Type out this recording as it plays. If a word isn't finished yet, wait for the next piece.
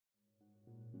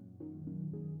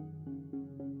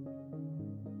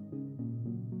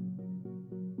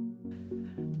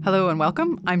Hello and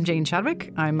welcome. I'm Jane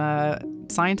Chadwick. I'm a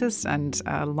scientist and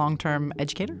a long-term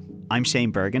educator. I'm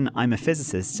Shane Bergen. I'm a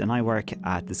physicist and I work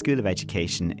at the School of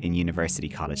Education in University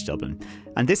College Dublin.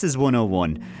 And this is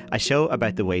 101, a show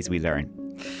about the ways we learn.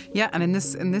 Yeah, and in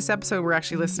this episode, we're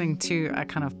actually listening to a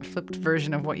kind of flipped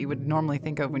version of what you would normally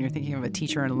think of when you're thinking of a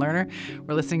teacher and a learner.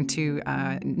 We're listening to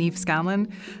Niamh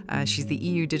Scanlon. She's the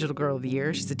EU Digital Girl of the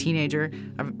Year. She's a teenager,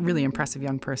 a really impressive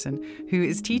young person who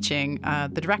is teaching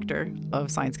the director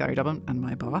of Science Gallery Dublin and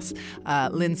my boss,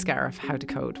 Lynn Scariff, how to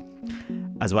code.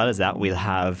 As well as that, we'll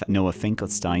have Noah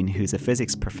Finkelstein, who's a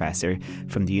physics professor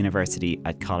from the University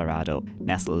at Colorado,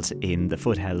 nestled in the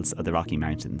foothills of the Rocky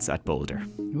Mountains at Boulder.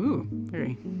 Ooh,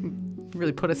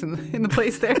 really put us in the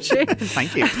place there, Shane.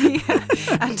 Thank you.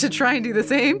 Yeah. And to try and do the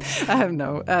same,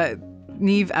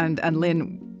 Niamh and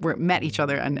Lynn met each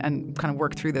other and kind of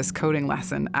worked through this coding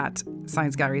lesson at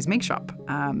Science Gallery's Make Shop.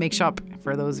 Make Shop,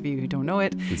 for those of you who don't know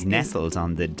it, is nestled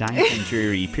on the dank and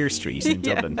dreary Pearse Street in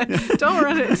Dublin. Don't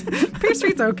run it. Pearse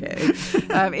Street's okay.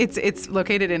 It's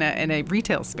located in a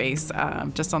retail space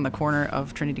just on the corner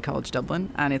of Trinity College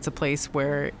Dublin, and it's a place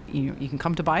where you can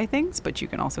come to buy things, but you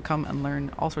can also come and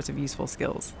learn all sorts of useful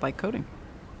skills like coding.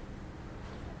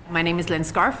 My name is Lynn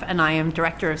Scariff and I am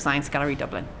Director of Science Gallery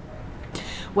Dublin.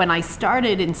 When I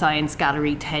started in Science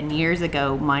Gallery 10 years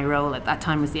ago, my role at that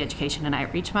time was the Education and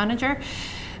Outreach Manager.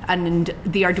 And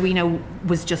the Arduino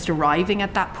was just arriving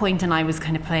at that point and I was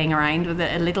kind of playing around with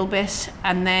it a little bit.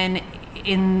 And then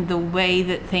in the way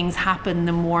that things happen,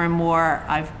 the more and more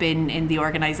I've been in the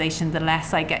organisation, the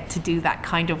less I get to do that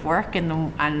kind of work and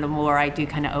the more I do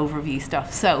kind of overview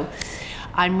stuff. So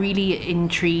I'm really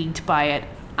intrigued by it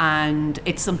and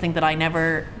it's something that I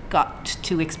never got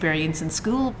to experience in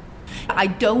school. I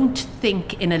don't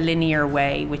think in a linear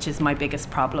way, which is my biggest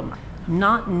problem. I'm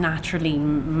not naturally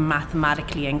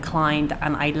mathematically inclined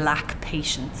and I lack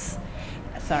patience.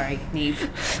 Sorry,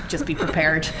 Niamh, just be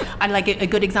prepared. And like a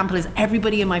good example is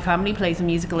everybody in my family plays a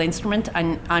musical instrument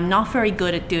and I'm not very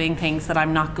good at doing things that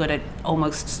I'm not good at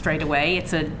almost straight away.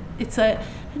 It's an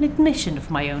admission of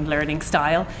my own learning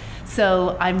style.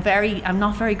 So I'm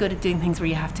not very good at doing things where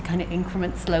you have to kind of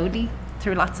increment slowly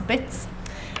through lots of bits.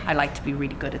 I like to be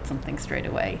really good at something straight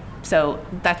away. So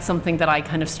that's something that I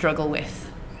kind of struggle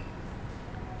with.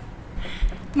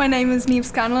 My name is Niamh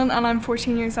Scanlon and I'm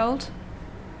 14 years old.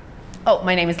 Oh,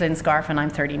 my name is Lynn Scariff and I'm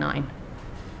 39.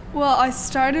 Well, I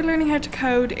started learning how to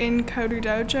code in Coder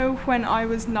Dojo when I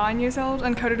was 9 years old,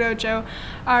 and Coder Dojo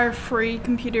are free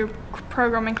computer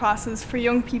programming classes for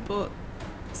young people.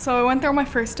 So I went there on my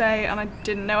first day and I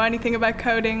didn't know anything about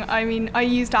coding. I mean, I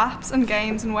used apps and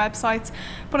games and websites,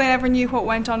 but I never knew what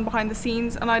went on behind the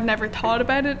scenes and I'd never thought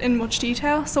about it in much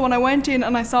detail. So when I went in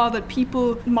and I saw that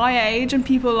people my age and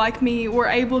people like me were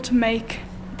able to make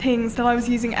things that I was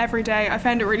using every day, I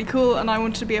found it really cool and I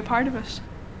wanted to be a part of it.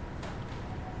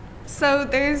 So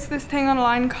there's this thing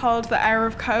online called the Hour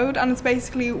of Code, and it's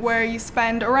basically where you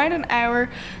spend around an hour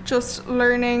just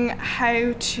learning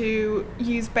how to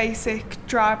use basic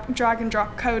drag and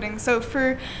drop coding. So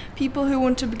for people who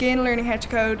want to begin learning how to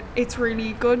code, it's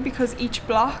really good because each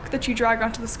block that you drag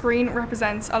onto the screen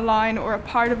represents a line or a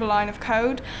part of a line of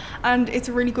code, and it's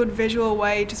a really good visual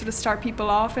way to sort of start people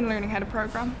off in learning how to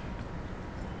program.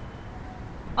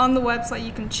 On the website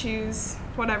you can choose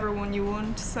whatever one you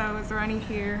want. So is there any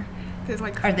here? There's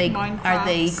like Minecraft, are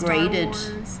they graded?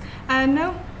 Star Wars.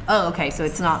 No. Oh, okay. So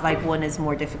it's not like one is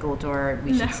more difficult, or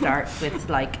we should start with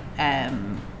like.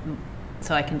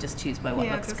 So I can just choose by what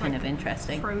looks kind of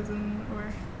interesting. Frozen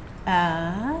or.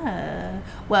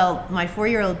 Well, my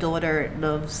 4-year-old daughter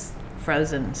loves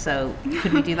Frozen, so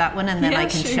could we do that one, and then I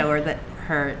can show her that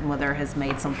her mother has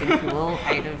made something cool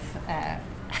out of.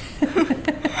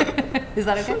 Is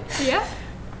that okay? Yeah.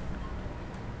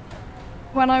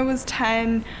 When I was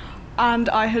 10 and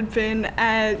I had been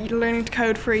learning to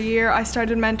code for a year, I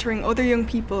started mentoring other young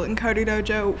people in Coder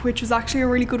Dojo, which was actually a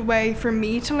really good way for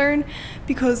me to learn,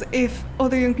 because if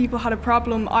other young people had a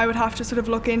problem, I would have to sort of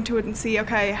look into it and see,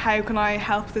 okay, how can I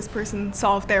help this person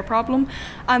solve their problem?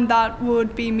 And that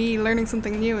would be me learning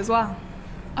something new as well.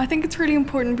 I think it's really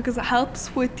important because it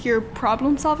helps with your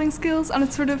problem solving skills, and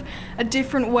it's sort of a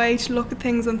different way to look at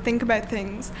things and think about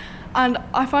things. And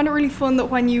I find it really fun that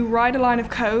when you write a line of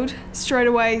code, straight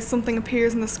away something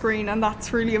appears on the screen, and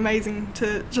that's really amazing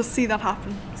to just see that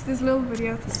happen. So there's a little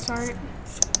video at the start.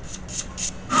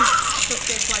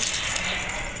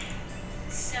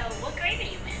 So what grade are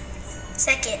you in?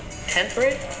 Second. 10th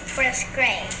grade? First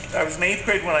grade. I was in 8th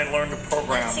grade when I learned to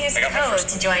program. Let's use code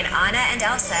to join Anna and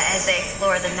Elsa as they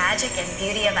explore the magic and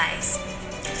beauty of ice.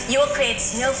 You will create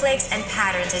snowflakes and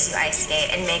patterns as you ice skate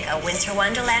and make a winter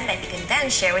wonderland that you can then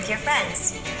share with your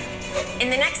friends. In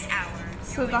the next hour...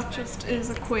 So that just is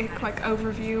a quick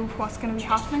overview of what's going to be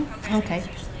happening. Okay.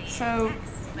 So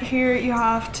here you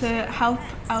have to help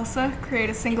Elsa create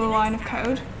a single line of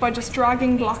code by just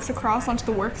dragging blocks across onto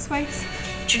the workspace.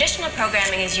 Traditional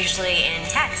programming is usually in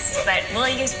text, but we'll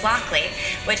use Blockly,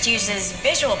 which uses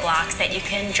visual blocks that you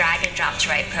can drag and drop to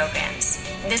write programs.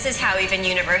 This is how even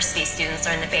university students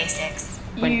learn the basics.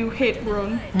 You hit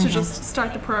run to just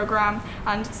start the program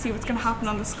and see what's going to happen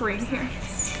on the screen here.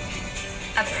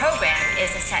 A program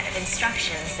is a set of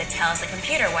instructions that tells the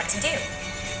computer what to do.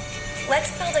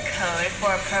 Let's build a code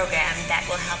for a program that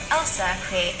will help Elsa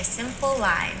create a simple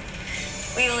line.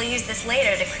 We will use this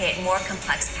later to create more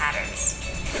complex patterns.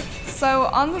 So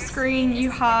on the screen you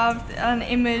have an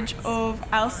image of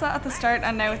Elsa at the start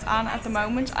and now it's Anna at the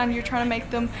moment, and you're trying to make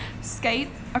them skate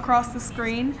across the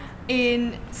screen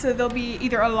so there'll be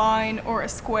either a line or a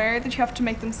square that you have to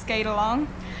make them skate along.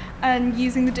 And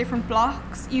using the different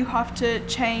blocks you have to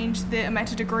change the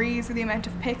amount of degrees or the amount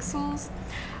of pixels,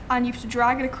 and you have to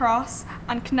drag it across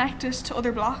and connect it to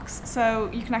other blocks. So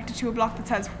you connect it to a block that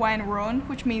says when run,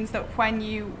 which means that when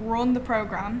you run the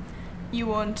program you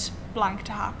want blank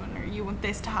to happen, or you want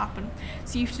this to happen.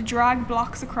 So you have to drag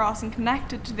blocks across and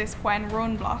connect it to this when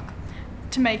run block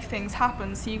to make things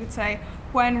happen. So you could say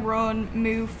when run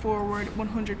move forward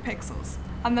 100 pixels.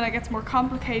 And then it gets more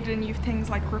complicated and you have things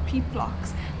like repeat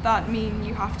blocks that mean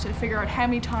you have to figure out how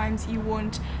many times you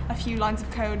want a few lines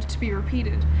of code to be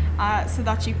repeated, so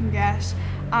that you can get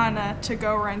Anna to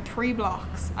go around 3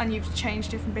 blocks, and you have to change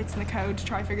different bits in the code to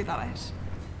try and figure that out.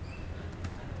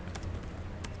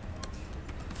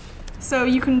 So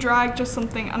you can drag just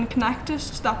something and connect it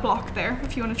to that block there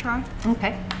if you want to try.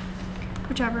 Okay.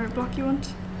 Whichever block you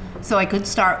want. So I could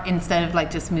start, instead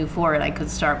of just move forward, I could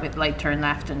start with turn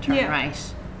left and turn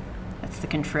right. That's the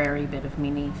contrary bit of me,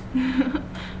 Niamh.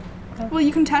 Well,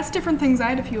 you can test different things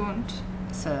out if you want.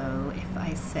 So if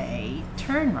I say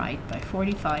turn right by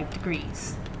 45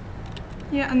 degrees.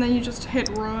 Yeah, and then you just hit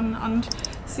run and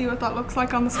see what that looks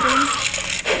like on the screen.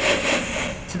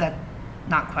 So that,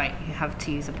 not quite, you have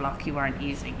to use a block you aren't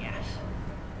using yet.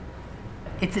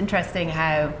 It's interesting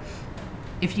how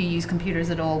if you use computers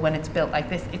at all when it's built like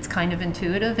this, it's kind of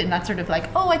intuitive in that sort of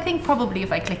I think probably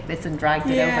if I click this and dragged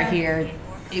it over here,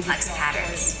 it would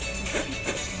patterns.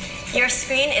 Your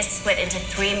screen is split into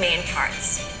 3 main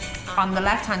parts. On the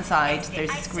left-hand side,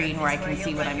 there's a screen where I can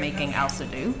see what I'm making Elsa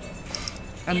do.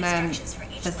 And then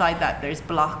beside that, there's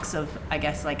blocks of, I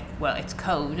guess, it's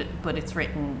code, but it's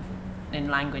written in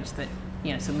language that,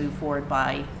 so move forward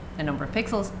by a number of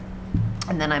pixels.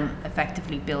 And then I'm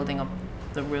effectively building up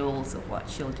the rules of what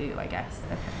she'll do, I guess.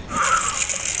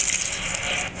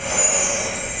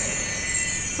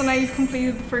 So now you've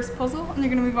completed the first puzzle and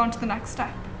you're going to move on to the next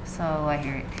step. So I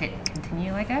hit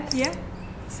continue, I guess? Yeah.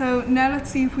 So now let's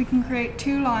see if we can create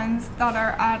 2 lines that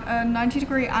are at a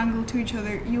 90-degree angle to each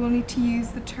other. You will need to use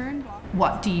the turn block.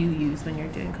 What do you use when you're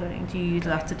doing coding? Do you use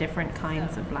lots of different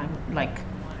kinds of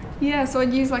Yeah, so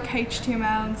I'd use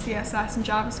HTML and CSS and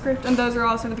JavaScript, and those are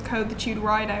all sort of the code that you'd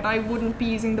write out. I wouldn't be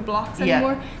using the blocks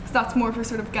anymore, because that's more for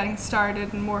sort of getting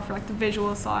started and more for the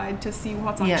visual side to see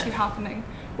what's actually happening.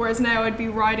 Whereas now I'd be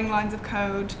writing lines of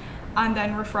code and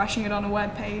then refreshing it on a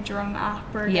web page or on an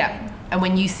app or a game. And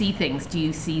when you see things, do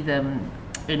you see them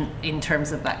in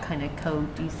terms of that kind of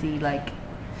code? Do you see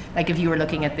if you were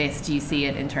looking at this, do you see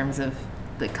it in terms of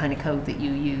the kind of code that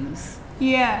you use?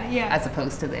 Yeah. As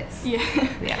opposed to this. Yeah.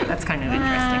 Yeah, that's kind of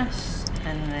interesting.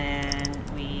 And then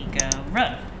we go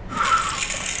run.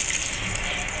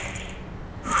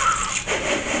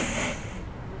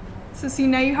 So see,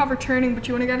 now you have her turning, but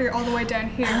you want to get her all the way down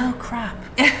here. Oh crap.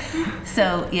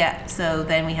 So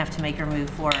then we have to make her move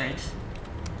forward.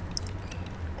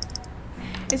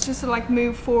 It's just to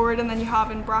move forward, and then you have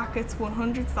in brackets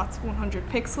 100, so that's 100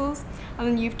 pixels, and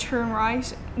then you've turn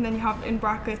right, and then you have in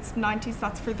brackets 90, so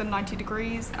that's for the 90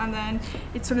 degrees, and then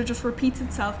it sort of just repeats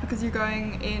itself because you're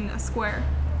going in a square.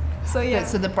 So yeah.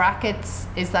 So the brackets,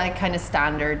 is that kind of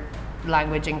standard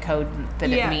language and code that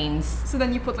it means? So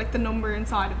then you put the number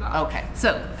inside of that. Okay,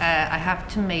 so I have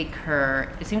to make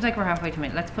her, it seems like we're halfway to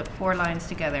make, let's put 4 lines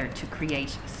together to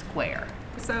create a square.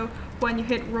 So when you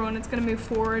hit run, it's going to move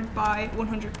forward by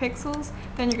 100 pixels,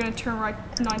 then you're going to turn right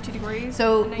 90 degrees.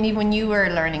 So Niamh, when you were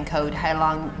learning code, how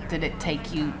long did it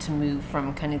take you to move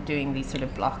from kind of doing these sort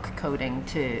of block coding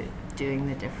to doing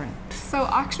the different? So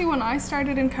actually when I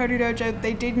started in Coder Dojo,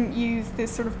 they didn't use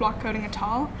this sort of block coding at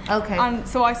all. Okay. And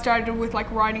so I started with like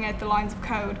writing out the lines of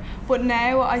code. But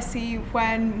now I see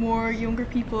when more younger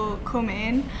people come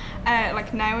in,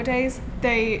 like nowadays,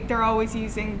 they're always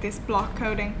using this block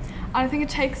coding. And I think it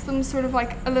takes them sort of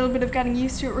like a little bit of getting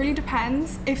used to. It really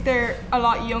depends. If they're a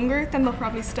lot younger, then they'll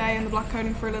probably stay in the block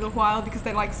coding for a little while because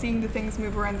they like seeing the things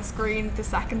move around the screen the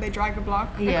second they drag a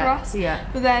block across. Yeah.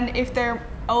 But then if they're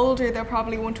older, they'll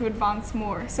probably want to advance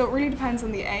more. So it really depends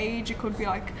on the age. It could be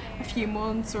like a few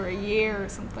months or a year or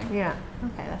something. Yeah.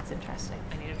 Okay, that's interesting.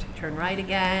 I need her to turn right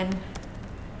again.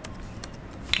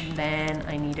 And then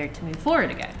I need her to move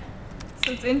forward again.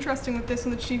 So it's interesting with this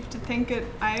one that you have to think it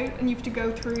out and you have to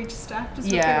go through each step just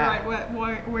to Yeah. figure out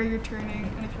where you're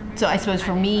turning and if you're moving. So I suppose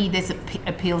for me, this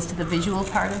appeals to the visual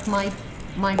part of my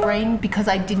brain because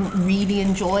I didn't really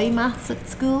enjoy maths at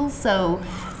school. So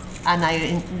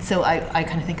I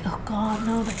kind of think, oh God,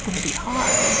 no, that's going to be hard.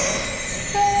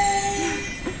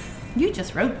 You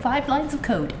just wrote 5 lines of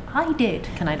code. I did.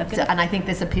 Can I look at it? And I think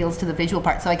this appeals to the visual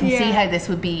part. So I can see how this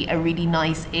would be a really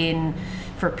nice in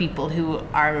for people who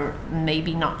are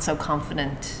maybe not so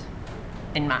confident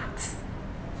in maths.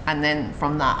 And then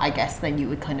from that, I guess, then you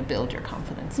would kind of build your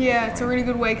confidence. Yeah, it's a really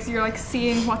good way because you're like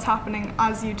seeing what's happening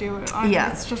as you do it. And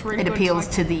it's just really it good appeals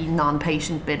to the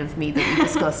non-patient bit of me that we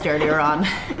discussed earlier on,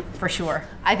 for sure.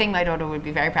 I think my daughter would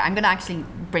be very proud. I'm going to actually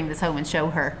bring this home and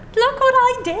show her. Look what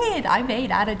I did! I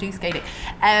made Ada do skating.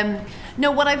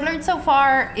 No, what I've learned so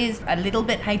far is a little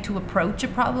bit how to approach a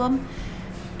problem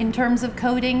in terms of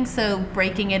coding, so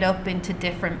breaking it up into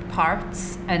different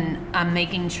parts and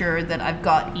making sure that I've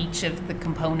got each of the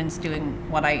components doing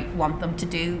what I want them to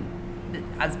do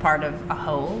as part of a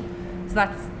whole. So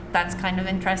that's kind of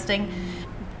interesting.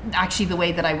 Actually, the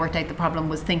way that I worked out the problem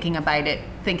was thinking about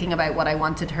what I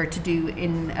wanted her to do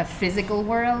in a physical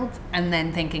world, and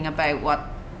then thinking about what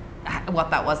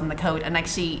that was in the code. And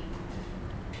actually,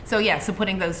 so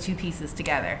putting those two pieces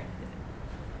together.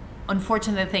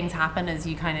 Unfortunate things happen as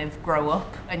you kind of grow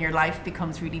up and your life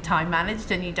becomes really time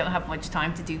managed and you don't have much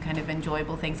time to do kind of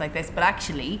enjoyable things like this. But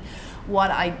actually,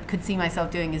 what I could see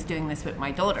myself doing is doing this with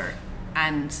my daughter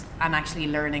and actually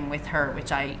learning with her,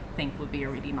 which I think would be a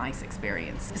really nice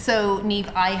experience. So,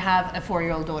 Niamh, I have a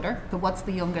 4-year-old daughter. So what's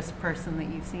the youngest person that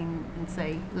you've seen in,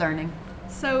 say, learning?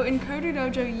 So in Coder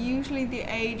Dojo, usually the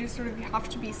age is sort of you have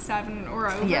to be 7 or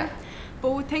over. Yeah.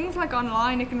 But with things like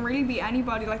online, it can really be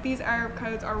anybody. Like these Arab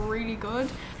codes are really good.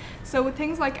 So with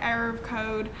things like Arab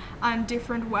code and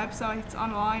different websites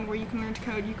online where you can learn to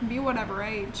code, you can be whatever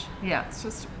age. Yeah. It's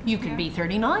just You could be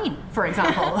 39, for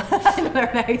example. And learn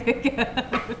how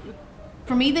to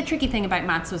For me, the tricky thing about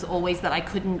maths was always that I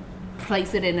couldn't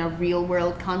place it in a real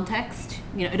world context.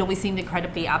 You know, it always seemed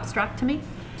incredibly abstract to me.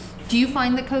 Do you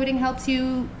find that coding helps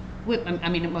you with, I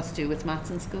mean, it must do with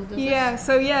maths in school, does it? Yeah,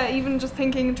 so even just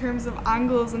thinking in terms of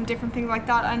angles and different things like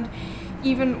that, and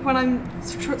even when I'm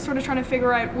sort of trying to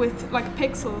figure out with like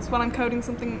pixels, when I'm coding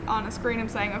something on a screen, I'm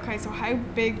saying, okay, so how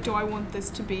big do I want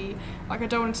this to be? Like I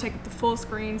don't want to take up the full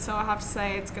screen, so I have to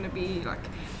say it's going to be like,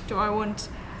 do I want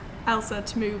Elsa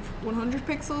to move 100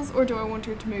 pixels or do I want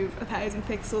her to move 1,000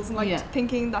 pixels? And like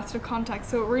thinking that sort of context.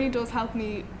 So it really does help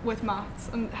me with maths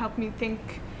and help me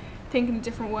think in a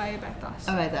different way about that.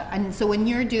 About that. And so when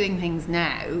you're doing things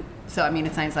now, so I mean,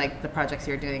 it sounds like the projects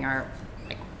you're doing are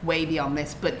like way beyond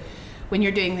this, but when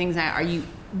you're doing things now,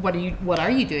 what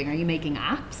are you doing? Are you making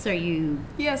apps? Are you?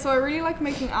 Yeah, so I really like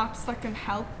making apps that can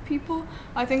help people.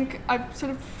 I think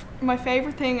my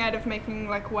favorite thing out of making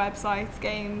like websites,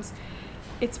 games,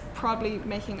 it's probably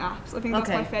making apps. I think that's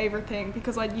my favorite thing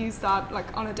because I'd use that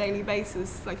like on a daily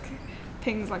basis, like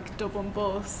things like Dublin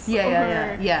Bus or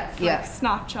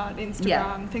Snapchat,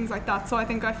 Instagram, things like that. So I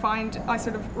think I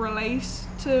sort of relate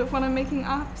to when I'm making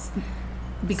apps.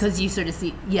 Because you sort of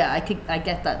see, I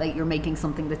get that, like you're making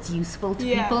something that's useful to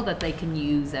people that they can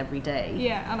use every day.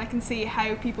 Yeah, and I can see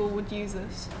how people would use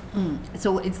it.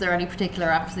 So is there any particular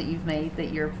apps that you've made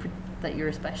that you're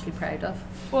especially proud of?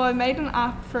 Well, I made an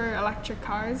app for electric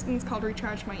cars and it's called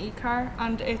Recharge My eCar,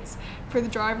 and it's for the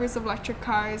drivers of electric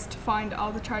cars to find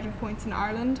all the charging points in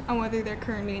Ireland and whether they're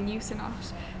currently in use or not.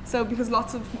 So because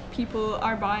lots of people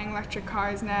are buying electric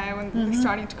cars now and they're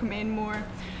starting to come in more,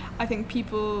 I think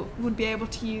people would be able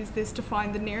to use this to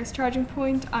find the nearest charging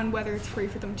point and whether it's free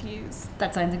for them to use.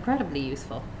 That sounds incredibly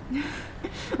useful.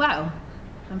 Wow.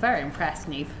 I'm very impressed,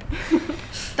 Niamh.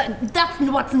 That's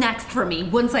what's next for me.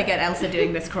 Once I get Elsa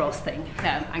doing this cross thing,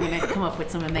 I'm going to come up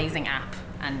with some amazing app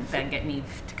and then get Niamh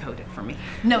to code it for me.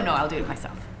 No, I'll do it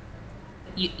myself.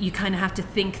 You kind of have to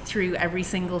think through every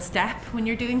single step when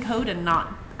you're doing code and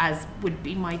not as would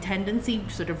be my tendency,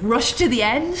 sort of rush to the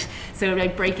end. So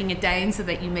like breaking it down so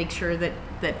that you make sure that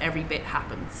every bit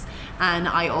happens. And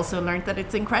I also learned that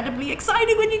it's incredibly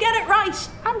exciting when you get it right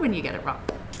and when you get it wrong.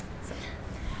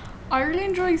 I really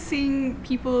enjoy seeing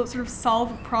people sort of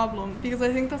solve a problem, because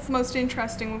I think that's the most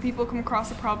interesting, when people come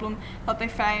across a problem that they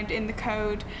found in the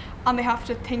code and they have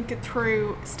to think it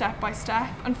through step by step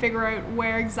and figure out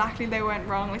where exactly they went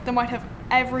wrong. Like, they might have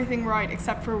everything right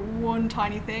except for one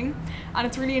tiny thing, and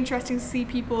it's really interesting to see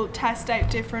people test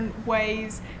out different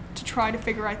ways to try to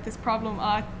figure out this problem.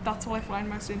 That's what I find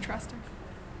most interesting.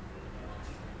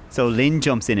 So Lynn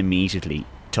jumps in immediately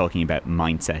talking about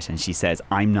mindset, and she says,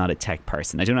 I'm not a tech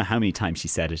person. I don't know how many times she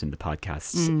said it in the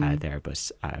podcast there, but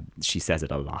she says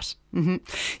it a lot. Mm-hmm.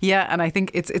 Yeah, and I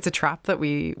think it's a trap that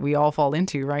we all fall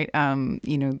into, right?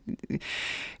 You know,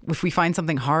 if we find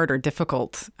something hard or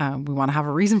difficult, we want to have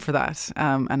a reason for that,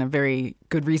 and a very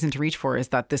good reason to reach for is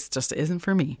that this just isn't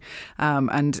for me.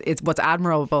 And it's what's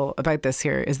admirable about this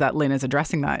here is that Lynn is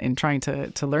addressing that in trying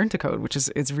to learn to code, which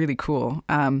is really cool.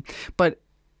 But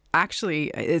actually,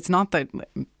 it's not that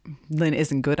Lynn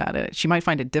isn't good at it. She might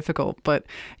find it difficult, but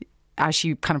as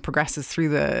she kind of progresses through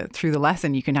the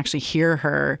lesson, you can actually hear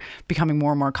her becoming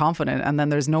more and more confident. And then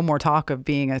there's no more talk of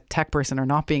being a tech person or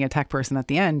not being a tech person at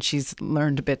the end. She's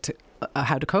learned a bit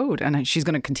how to code, and she's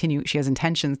going to continue. She has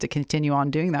intentions to continue on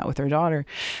doing that with her daughter.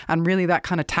 And really that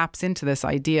kind of taps into this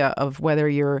idea of whether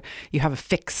you have a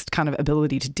fixed kind of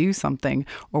ability to do something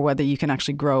or whether you can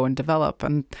actually grow and develop.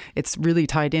 And it's really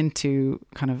tied into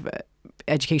kind of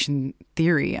education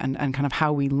theory and kind of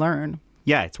how we learn.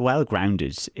 Yeah, it's well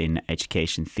grounded in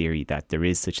education theory that there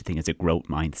is such a thing as a growth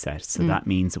mindset. So that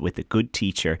means that with a good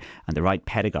teacher and the right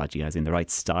pedagogy, as in the right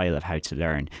style of how to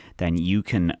learn, then you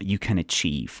can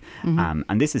achieve.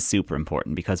 And this is super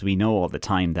important because we know all the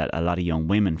time that a lot of young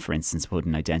women, for instance,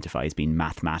 wouldn't identify as being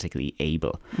mathematically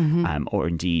able, or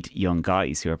indeed young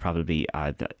guys who are probably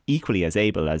equally as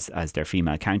able as their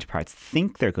female counterparts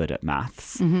think they're good at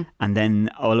maths, and then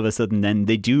all of a sudden then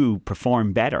they do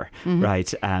perform better,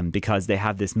 right? Because they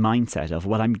have this mindset of,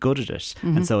 well, I'm good at it.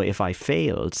 And so if I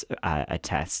failed a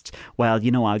test, well,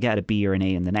 you know, I'll get a B or an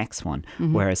A in the next one.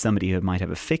 Whereas somebody who might have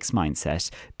a fixed mindset,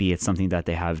 be it something that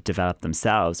they have developed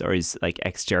themselves or is like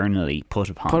externally put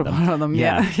upon them,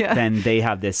 then they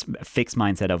have this fixed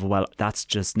mindset of, well, that's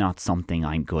just not something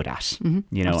I'm good at. You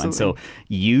know, absolutely. And so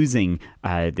using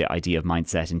the idea of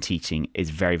mindset in teaching is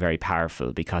very, very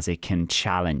powerful because it can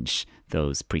challenge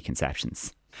those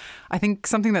preconceptions. I think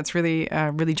something that's really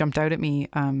jumped out at me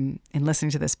in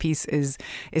listening to this piece is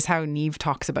how Niamh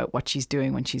talks about what she's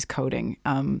doing when she's coding.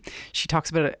 She talks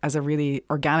about it as a really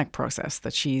organic process,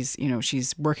 that she's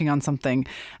working on something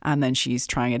and then she's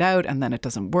trying it out and then it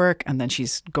doesn't work, and then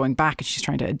she's going back and she's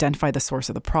trying to identify the source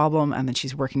of the problem, and then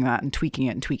she's working that and tweaking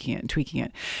it and tweaking it and tweaking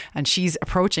it. And she's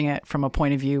approaching it from a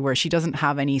point of view where she doesn't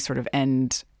have any sort of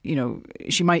end. You know,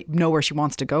 she might know where she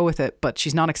wants to go with it, but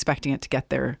she's not expecting it to get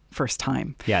there first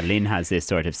time. Yeah, Lynn has this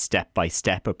sort of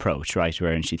step-by-step approach, right,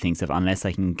 where she thinks of, unless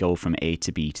I can go from A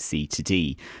to B to C to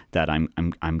D, that I'm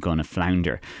going to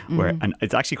flounder. And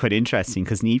it's actually quite interesting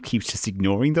because Niamh keeps just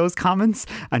ignoring those comments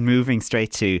and moving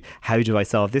straight to, how do I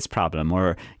solve this problem?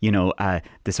 Or, you know,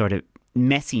 the sort of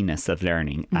messiness of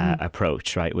learning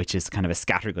approach, right, which is kind of a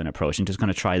scattergun approach and just going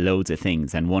to try loads of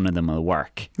things and one of them will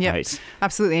work. Yeah, right?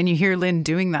 Absolutely. And you hear Lynn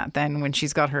doing that then when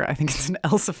she's got her, I think it's an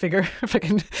Elsa figure.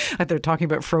 They're talking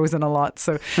about Frozen a lot,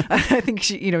 so I think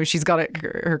she's got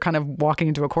her kind of walking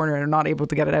into a corner and not able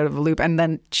to get it out of the loop, and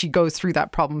then she goes through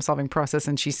that problem solving process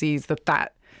and she sees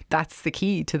that's the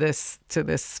key to this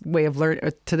way of learning,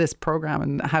 to this program,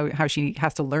 and how she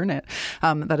has to learn it.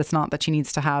 That it's not that she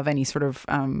needs to have any sort of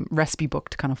recipe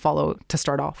book to kind of follow to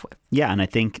start off with. Yeah, and I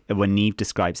think when Niamh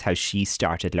describes how she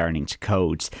started learning to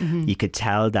code, you could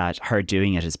tell that her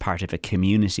doing it as part of a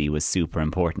community was super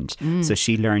important. So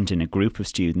she learned in a group of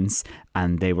students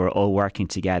and they were all working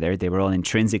together. They were all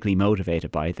intrinsically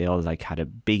motivated by it. They all had a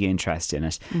big interest in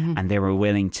it, and they were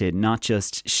willing to not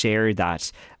just share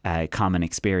that common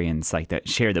experience,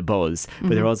 share the buzz,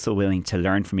 but they're also willing to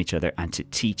learn from each other and to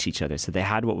teach each other. So they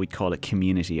had what we call a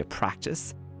community of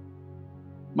practice.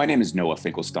 My name is Noah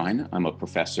Finkelstein. I'm a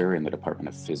professor in the Department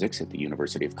of Physics at the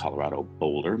University of Colorado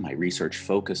Boulder. My research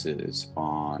focuses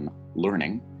on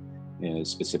learning,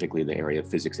 specifically the area of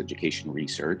physics education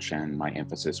research, and my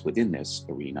emphasis within this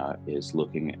arena is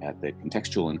looking at the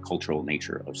contextual and cultural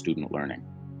nature of student learning.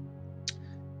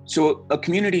 So a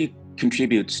community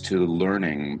contributes to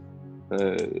learning.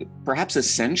 Perhaps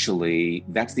essentially,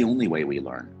 that's the only way we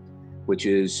learn, which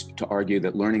is to argue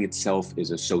that learning itself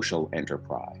is a social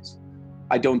enterprise.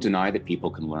 I don't deny that people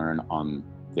can learn on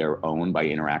their own by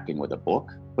interacting with a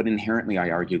book, But inherently, I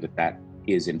argue that that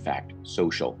is in fact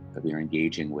social, that we are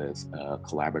engaging with a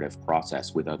collaborative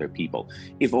process with other people,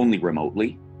 if only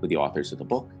remotely, with the authors of the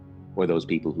book, or those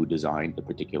people who designed the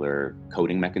particular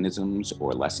coding mechanisms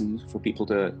or lessons for people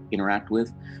to interact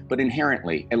with. But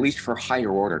inherently, at least for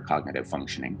higher order cognitive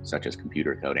functioning, such as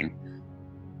computer coding,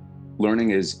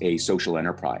 learning is a social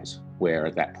enterprise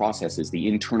where that process is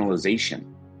the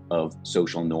internalization of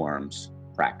social norms,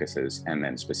 practices, and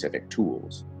then specific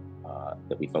tools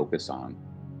that we focus on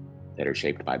that are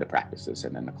shaped by the practices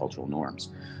and then the cultural norms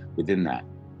within that.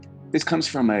 This comes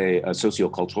from a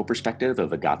sociocultural perspective, a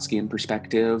Vygotskian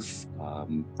perspective.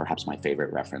 Perhaps my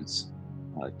favorite reference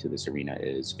to this arena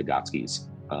is Vygotsky's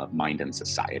Mind and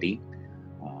Society,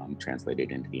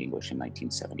 translated into the English in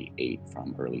 1978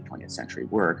 from early 20th century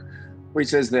work, where he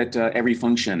says that every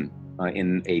function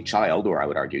in a child, or I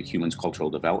would argue human's cultural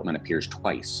development, appears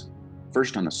twice.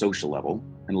 First on the social level,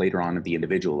 and later on at the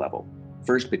individual level.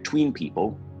 First between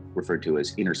people, referred to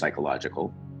as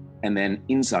interpsychological, and then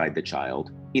inside the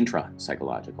child,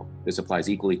 intrapsychological. This applies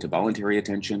equally to voluntary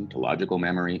attention, to logical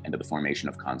memory, and to the formation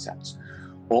of concepts.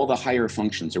 All the higher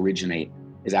functions originate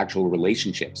as actual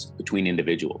relationships between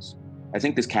individuals. I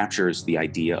think this captures the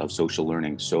idea of social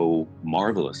learning so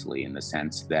marvelously, in the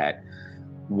sense that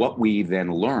what we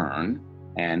then learn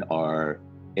and are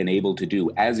enabled to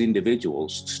do as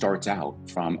individuals starts out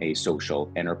from a social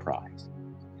enterprise.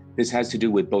 This has to do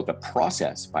with both the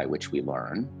process by which we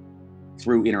learn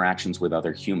through interactions with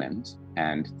other humans,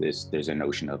 and there's a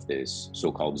notion of this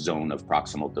so-called zone of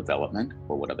proximal development,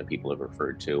 or what other people have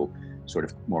referred to sort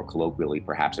of more colloquially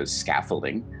perhaps as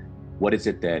scaffolding. What is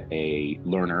it that a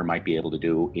learner might be able to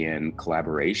do in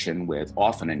collaboration with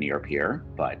often a near peer,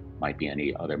 but might be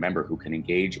any other member who can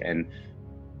engage and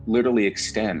literally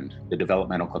extend the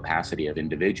developmental capacity of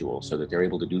individuals so that they're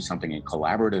able to do something in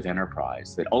collaborative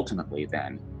enterprise that ultimately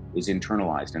then is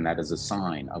internalized, and that is a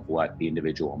sign of what the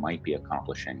individual might be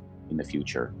accomplishing in the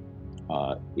future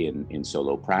in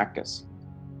solo practice.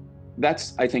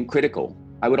 That's, I think, critical.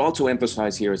 I would also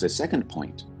emphasize here as a second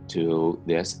point to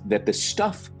this, that the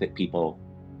stuff that people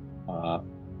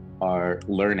are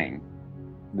learning,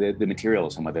 the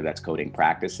materials, and whether that's coding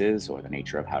practices or the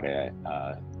nature of how to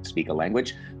speak a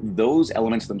language, those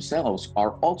elements themselves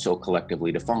are also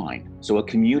collectively defined. So a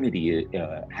community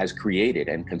has created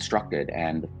and constructed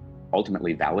and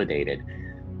ultimately validated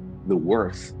the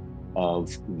worth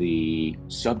of the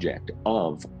subject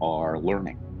of our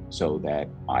learning. So that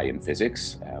I, in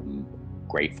physics, am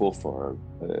grateful for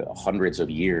hundreds of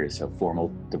years of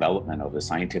formal development of the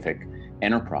scientific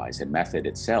enterprise and method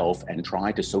itself, and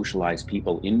try to socialize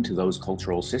people into those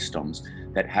cultural systems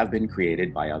that have been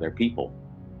created by other people.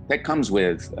 That comes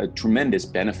with a tremendous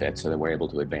benefit, so that we're able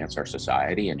to advance our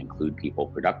society and include people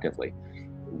productively.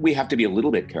 We have to be a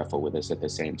little bit careful with this at the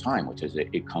same time, which is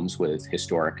it comes with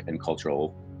historic and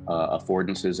cultural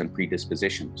affordances and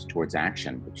predispositions towards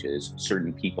action, which is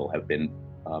certain people have been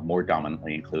more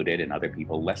dominantly included and other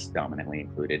people less dominantly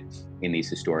included in these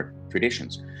historic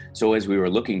traditions. So as we were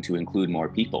looking to include more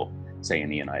people, say in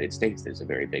the United States, there's a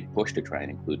very big push to try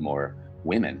and include more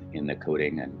women in the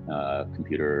coding and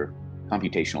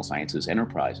computational sciences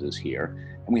enterprises here.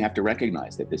 And we have to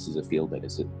recognize that this is a field that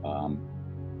has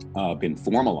been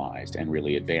formalized and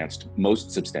really advanced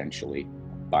most substantially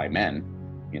by men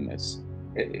in this,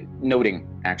 noting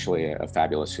actually a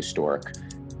fabulous historic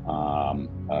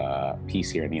piece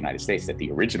here in the United States that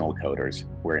the original coders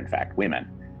were in fact women.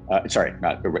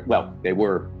 They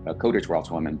were, coders were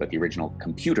also women, but the original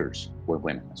computers were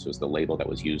women. This was the label that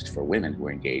was used for women who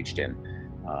were engaged in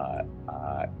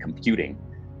computing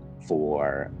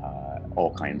for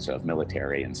all kinds of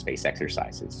military and space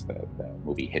exercises. The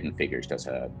movie Hidden Figures does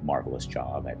a marvelous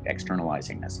job at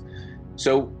externalizing this.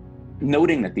 So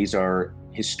noting that these are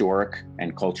historic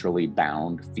and culturally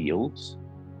bound fields,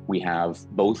 we have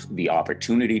both the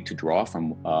opportunity to draw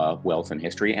from wealth and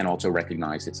history and also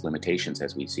recognize its limitations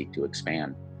as we seek to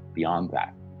expand beyond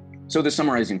that. So the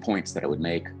summarizing points that I would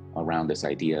make around this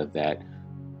idea that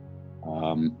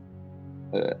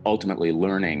ultimately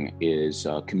learning is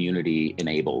community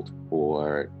enabled,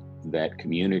 or that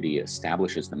community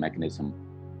establishes the mechanism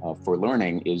for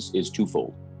learning is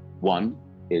twofold. One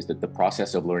is that the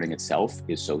process of learning itself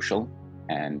is social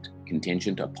and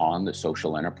contingent upon the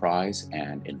social enterprise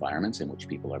and environments in which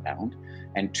people are bound.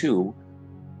 And two,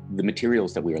 the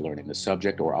materials that we are learning, the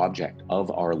subject or object of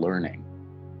our learning,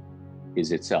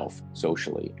 is itself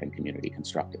socially and community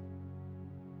constructed.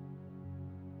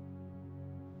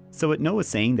 So what Noah's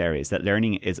saying there is that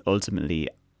learning is ultimately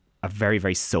a very,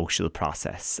 very social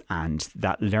process, and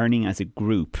that learning as a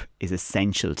group is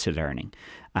essential to learning.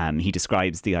 He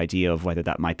describes the idea of whether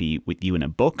that might be with you in a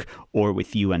book or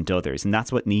with you and others. And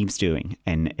that's what Niamh's doing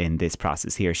in this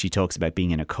process here. She talks about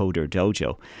being in a coder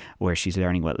dojo where she's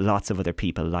learning with lots of other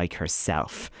people like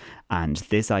herself. And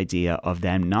this idea of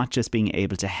them not just being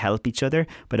able to help each other,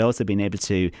 but also being able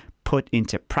to put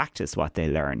into practice what they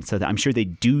learn, so that I'm sure they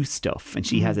do stuff, and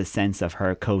she has a sense of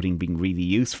her coding being really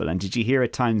useful. And did you hear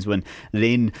at times when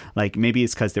Lynn, like, maybe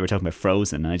it's because they were talking about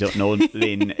Frozen, and I don't know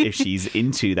Lynn if she's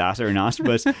into that or not,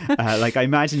 but like, I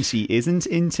imagine she isn't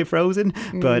into Frozen,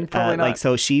 but like,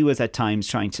 so she was at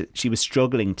times she was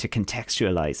struggling to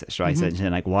contextualize it, right? So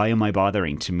like, why am I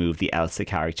bothering to move the Elsa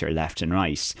character left and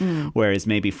right? Whereas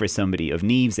maybe for somebody of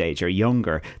Niamh's age or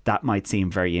younger, that might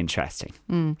seem very interesting.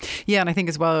 Yeah, and I think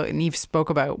as well, Niamh spoke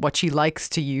about what she likes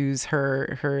to use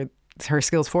her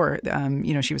skills for.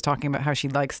 She was talking about how she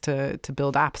likes to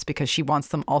build apps because she wants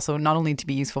them also not only to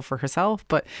be useful for herself,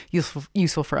 but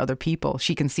useful for other people.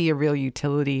 She can see a real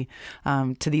utility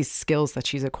to these skills that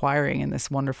she's acquiring in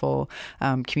this wonderful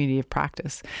community of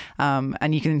practice.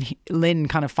 And Lynn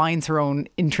kind of finds her own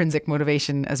intrinsic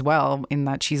motivation as well, in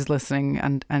that she's listening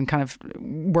and kind of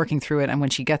working through it. And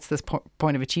when she gets this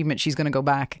point of achievement, she's going to go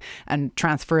back and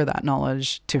transfer that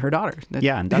knowledge to her daughter.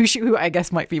 Who I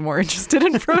guess might be more interested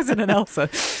in Frozen and Elsa.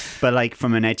 But like,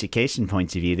 from an education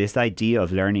point of view, this idea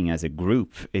of learning as a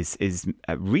group is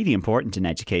really important in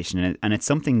education, and it's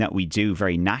something that we do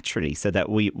very naturally, so that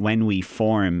when we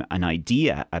form an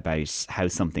idea about how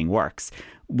something works,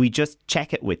 we just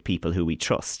check it with people who we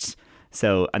trust.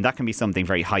 So, and that can be something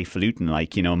very highfalutin,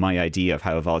 like, my idea of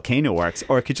how a volcano works,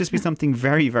 or it could just be something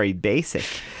very, very basic,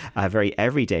 a very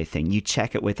everyday thing. You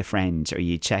check it with a friend, or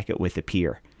you check it with a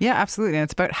peer. Yeah, absolutely. And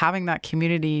it's about having that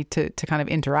community to kind of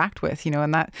interact with,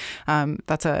 and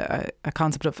that's a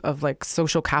concept of like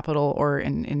social capital, or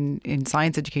in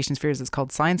science education spheres, it's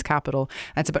called science capital.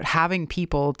 And it's about having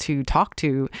people to talk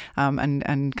to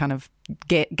and kind of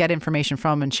get information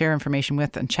from, and share information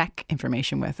with, and check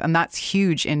information with. And that's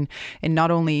huge in not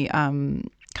only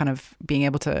kind of being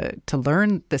able to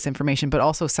learn this information, but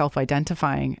also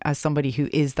self-identifying as somebody who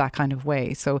is that kind of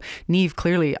way. So Niamh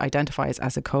clearly identifies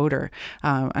as a coder,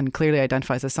 and clearly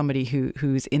identifies as somebody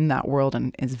who's in that world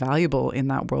and is valuable in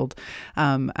that world.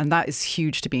 And that is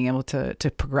huge to being able to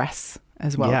progress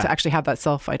as well, to actually have that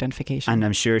self-identification. And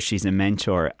I'm sure she's a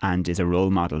mentor and is a role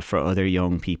model for other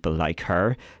young people like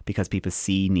her, because people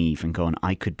see Niamh and going,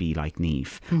 I could be like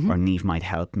Niamh, or Niamh might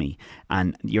help me.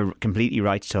 And you're completely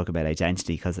right to talk about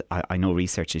identity, because I know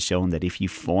research has shown that if you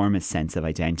form a sense of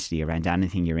identity around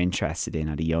anything you're interested in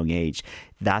at a young age,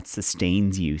 that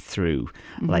sustains you through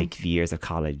like the years of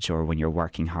college, or when you're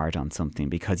working hard on something,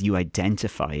 because you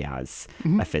identify as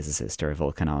a physicist or a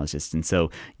volcanologist, and so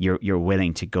you're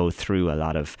willing to go through a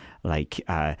lot of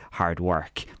hard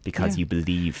work because you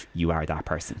believe you are that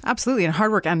person. Absolutely. And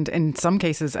hard work, and in some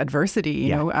cases adversity,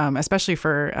 you know, especially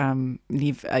for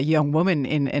Niamh, a young woman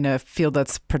in a field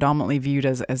that's predominantly viewed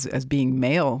as being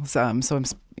male.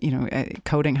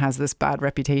 Coding has this bad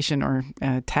reputation, or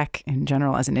tech in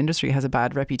general as an industry has a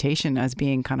bad reputation as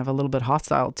being kind of a little bit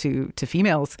hostile to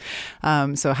females.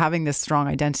 So having this strong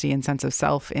identity and sense of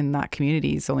self in that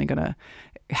community is only going to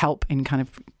help in kind of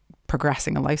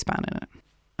progressing a lifespan in it.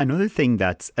 Another thing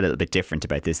that's a little bit different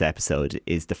about this episode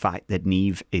is the fact that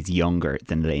Niamh is younger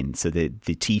than Lynn. So the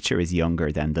teacher is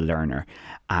younger than the learner.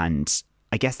 And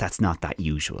I guess that's not that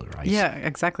usual, right? Yeah,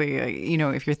 exactly.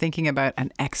 If you're thinking about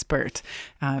an expert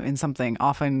in something,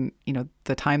 often,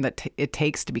 the time that it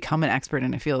takes to become an expert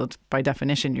in a field, by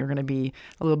definition, you're going to be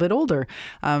a little bit older.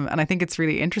 And I think it's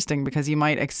really interesting because you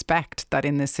might expect that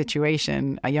in this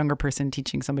situation, a younger person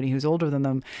teaching somebody who's older than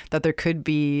them, that there could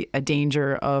be a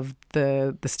danger of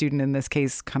the student in this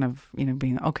case kind of,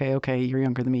 being, okay, you're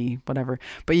younger than me, whatever.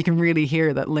 But you can really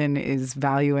hear that Lynn is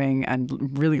valuing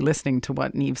and really listening to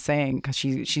what Niamh's saying, because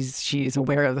she is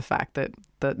aware of the fact that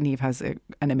Niamh has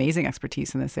an amazing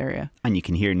expertise in this area. And you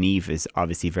can hear Niamh is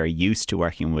obviously very used to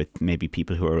working with maybe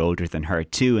people who are older than her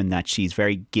too, and that she's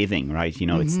very giving, right?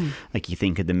 It's like, you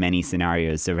think of the many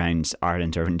scenarios around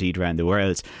Ireland, or indeed around the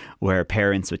world, where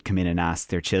parents would come in and ask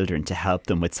their children to help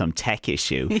them with some tech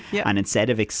issue. And instead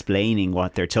of explaining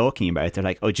what they're talking about, they're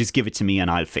like, oh, just give it to me and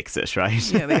I'll fix it,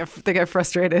 right? Yeah, they get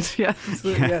frustrated. Yeah,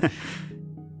 absolutely. Yeah.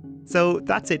 So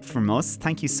that's it from us.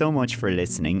 Thank you so much for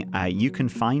listening. You can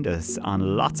find us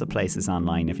on lots of places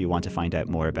online if you want to find out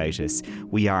more about us.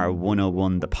 We are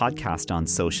 101 The Podcast on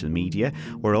social media.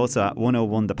 We're also at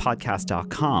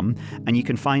 101thepodcast.com, and you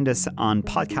can find us on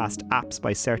podcast apps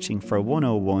by searching for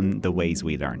 101 The Ways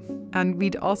We Learn. And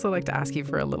we'd also like to ask you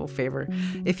for a little favor.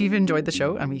 If you've enjoyed the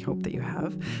show, and we hope that you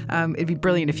have, it'd be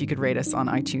brilliant if you could rate us on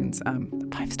iTunes.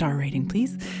 5-star rating,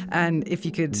 please. And if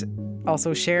you could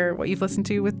also share what you've listened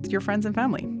to with your friends and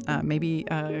family. Maybe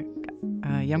a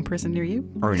young person near you.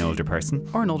 Or an older person.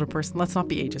 Let's not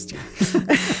be ageist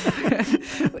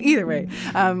here. Either way.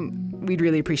 We'd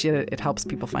really appreciate it. It helps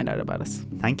people find out about us.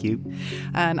 Thank you.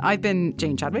 And I've been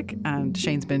Jane Chadwick, and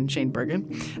Shane's been Shane Bergen.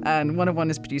 And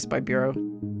 101 is produced by Bureau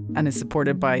and is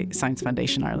supported by Science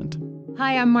Foundation Ireland.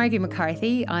 Hi, I'm Margie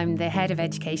McCarthy. I'm the Head of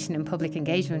Education and Public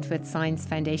Engagement with Science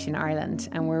Foundation Ireland,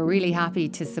 and we're really happy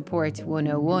to support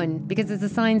 101 because there's a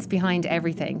science behind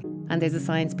everything, and there's a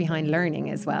science behind learning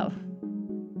as well.